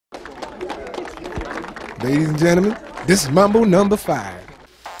Ladies and gentlemen, this is Mambo number 5.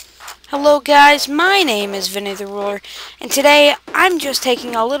 Hello guys, my name is VinnyTheRuler, and today I'm just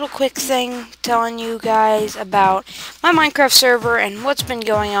taking a little quick thing telling you guys about my Minecraft server and what's been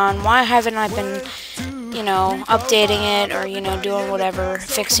going on. Why haven't I been, updating it or, doing whatever,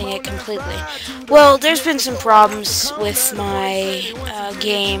 fixing it completely? Well, there's been some problems with my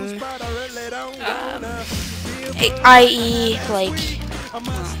game, i.e.,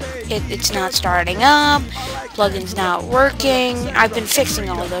 it's not starting up, plugins not working. I've been fixing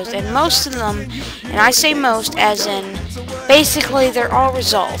all of those, and most of them, and I say most as in basically they're all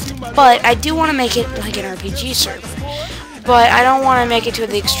resolved, but I do want to make it like an RPG server. But I don't want to make it to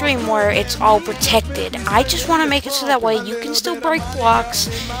the extreme where it's all protected. I just want to make it so that way you can still break blocks,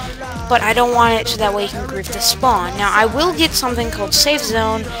 but I don't want it so that way you can grief the spawn. Now, I will get something called Safe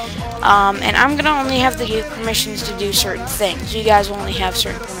Zone, and I'm going to only have the permissions to do certain things. You guys will only have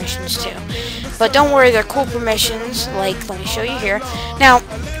certain permissions too. But don't worry, they're cool permissions, like, let me show you here. Now,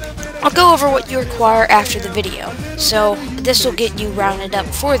 I'll go over what you require after the video. So, this will get you rounded up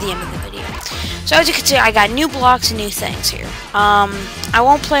for the end of the video. So as you can see, I got new blocks and new things here. I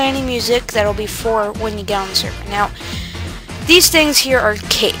won't play any music. That'll be for when you get on the server. Now, these things here are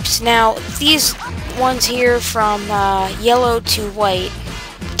capes. Now, these ones here from yellow to white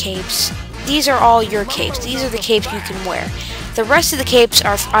capes, these are all your capes. These are the capes you can wear. The rest of the capes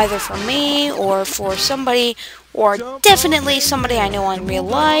are either for me or for somebody, or definitely somebody I know in real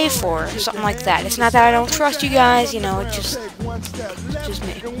life or something like that. It's not that I don't trust you guys, it's just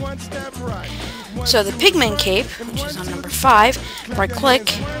me. So the Pigman cape, which is on number 5, right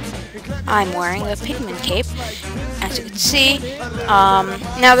click, I'm wearing the Pigman cape, as you can see.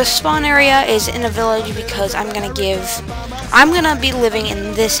 Now the spawn area is in a village because I'm gonna be living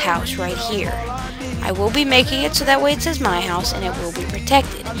in this house right here. I will be making it so that way it says my house and it will be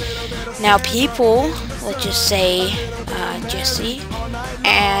protected. Now people, let's just say Jesse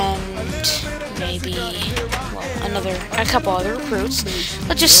and maybe a couple other recruits.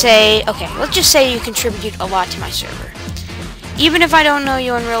 Let's just say you contribute a lot to my server. Even if I don't know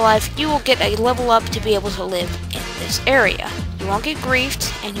you in real life, you will get a level up to be able to live in this area. You won't get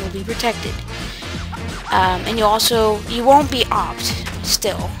griefed and you will be protected. And you won't be opt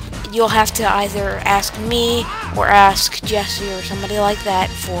still. You'll have to either ask me or ask Jesse or somebody like that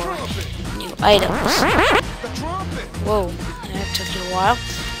for new items. Whoa, that took you a while.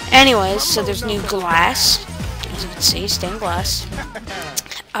 Anyways, so there's new glass, as you can see, stained glass.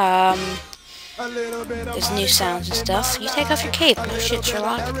 There's new sounds and stuff. You take off your cape. Oh shit,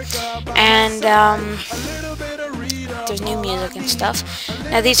 Sherlock. And there's new music and stuff.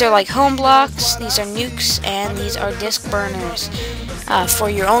 Now these are like home blocks, these are nukes, and these are disc burners for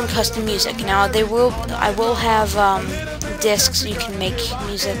your own custom music. Now I will have discs you can make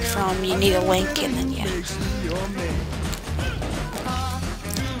music from. You need a link, and then yeah.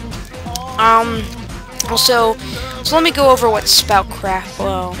 So let me go over what SpoutCraft.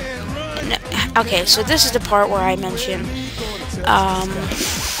 Well, no, okay. So this is the part where I mention,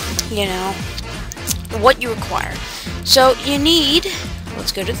 what you require. So you need.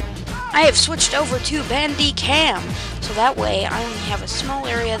 Let's go to. I have switched over to Bandicam, so that way I only have a small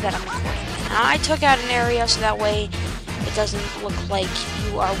area that I'm recording in. Now, I took out an area so that way it doesn't look like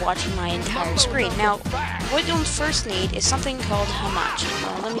you are watching my entire screen. Now, what you'll first need is something called Hamachi.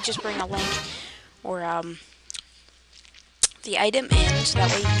 Well, let me just bring a link or the item in, so that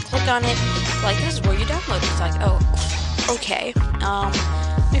way you can click on it. Like, this is where you download it. It's like, oh, okay.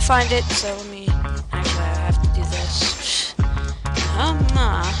 Let me find it. So actually, I have to do this.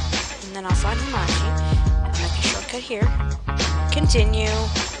 And then I'll find Hamachi. I'll make a shortcut here. Continue.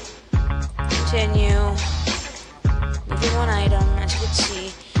 Moving one item, as you can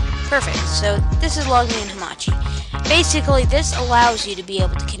see. Perfect. So this is logging in Hamachi. Basically, this allows you to be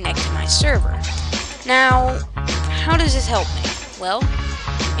able to connect to my server. Now, how does this help me? Well,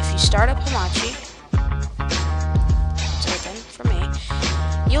 if you start up Hamachi, it's open for me,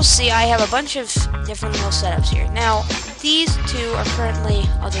 you'll see I have a bunch of different little setups here. Now, these two are currently,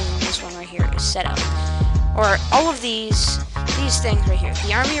 other than this one right here, is set up. Or all of these things right here.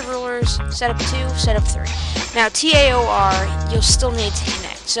 The Army of Rulers, setup 2, setup 3. Now, TAOR, you'll still need to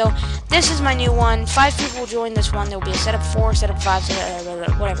connect. So, this is my new one. 5 people will join this one. There will be a setup 4, setup 5,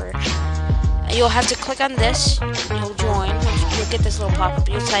 whatever. You'll have to click on this, and you'll join. You'll get this little pop-up.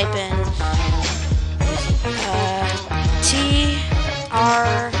 You'll type in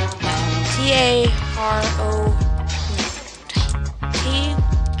TAOR,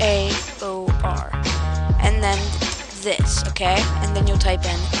 and then this, okay? And then you'll type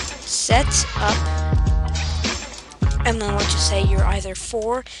in set up And then let's just say you're either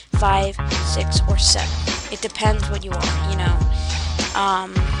 4, 5, 6, or 7. It depends what you are, you know.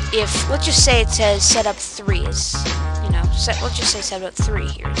 If, let's just say it says setup 3 is, you know, let's just say setup 3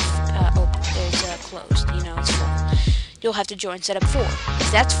 here is open, there's closed, you know, it's full. You'll have to join setup 4.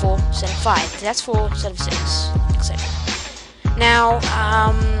 If that's full, setup 5. If that's full, setup 6, etc. Now,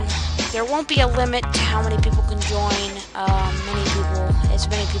 there won't be a limit to how many people can join, as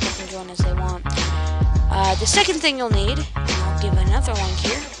many people can join as they want. The second thing you'll need, and I'll give another link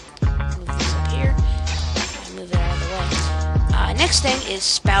here, move this up here, move it out of the way. Next thing is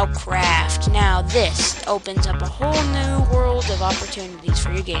SpoutCraft. Now this opens up a whole new world of opportunities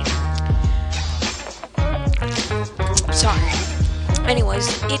for your game. Sorry.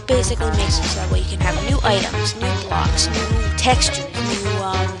 Anyways, it basically makes it so that way you can have new items, new blocks, new textures, new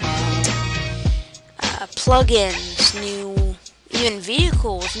plugins, new even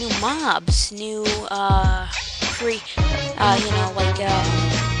vehicles, new mobs, new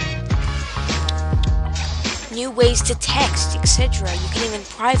new ways to text, etc. You can even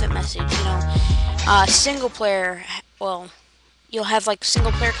private message, you know, single player. Well, you'll have like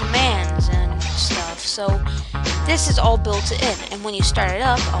single player commands and stuff. So this is all built in, and when you start it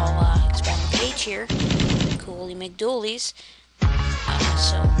up, I'll expand the page here. Cool, you make dualies.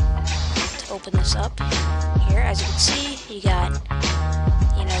 So to open this up here, as you can see, you got,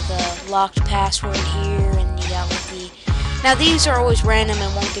 you know, the locked password here, and you got like the. Now these are always random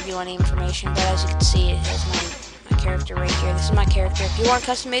and won't give you any information, but as you can see, it has my character right here. This is my character. If you want a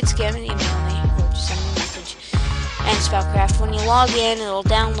custom-made skin, email me or just send me a message. And SpoutCraft, when you log in, it'll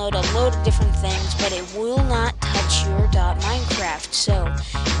download a load of different things, but it will not touch your .minecraft. So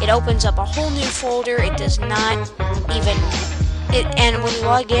it opens up a whole new folder. It does not even and when you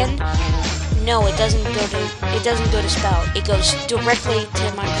log in, no, it doesn't go to Spout. It goes directly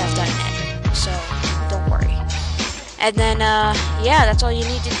to Minecraft.net. So don't worry. And then yeah, that's all you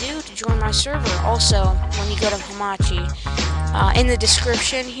need to do to join my server. Also, when you go to Hamachi, in the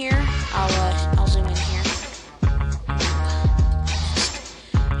description here, I'll zoom in here.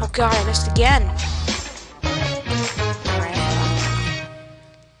 Oh god, I missed again. Alright.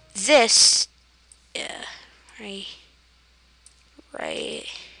 This, right.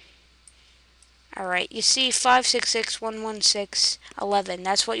 Alright, you see 566-116-11.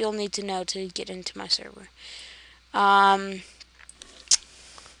 That's what you'll need to know to get into my server.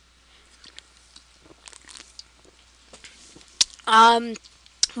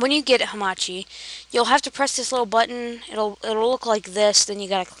 When you get Hamachi, you'll have to press this little button. It'll look like this. Then you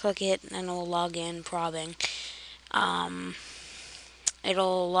gotta click it, and it'll log in, probing.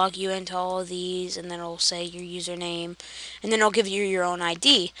 It'll log you into all of these, and then it'll say your username, and then it'll give you your own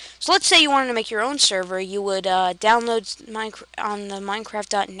ID. So let's say you wanted to make your own server. You would download on the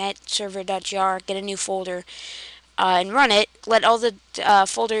Minecraft.net server.jar, get a new folder, and run it. Let all the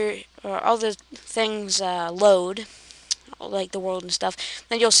folder or all the things load, like the world and stuff.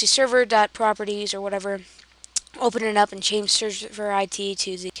 Then you'll see server.properties or whatever. Open it up and change server ID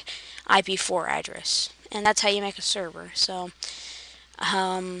to the IP4 address, and that's how you make a server. So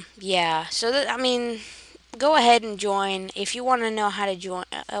yeah, so I mean, go ahead and join. If you want to know how to join,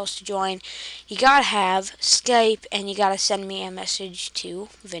 you gotta have Skype, and you gotta send me a message to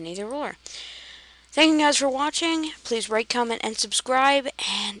VinnyTheRuler. Thank you guys for watching. Please rate, comment, and subscribe,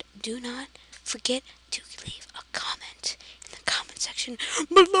 and do not forget to leave a comment in the comment section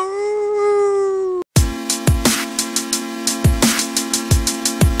below.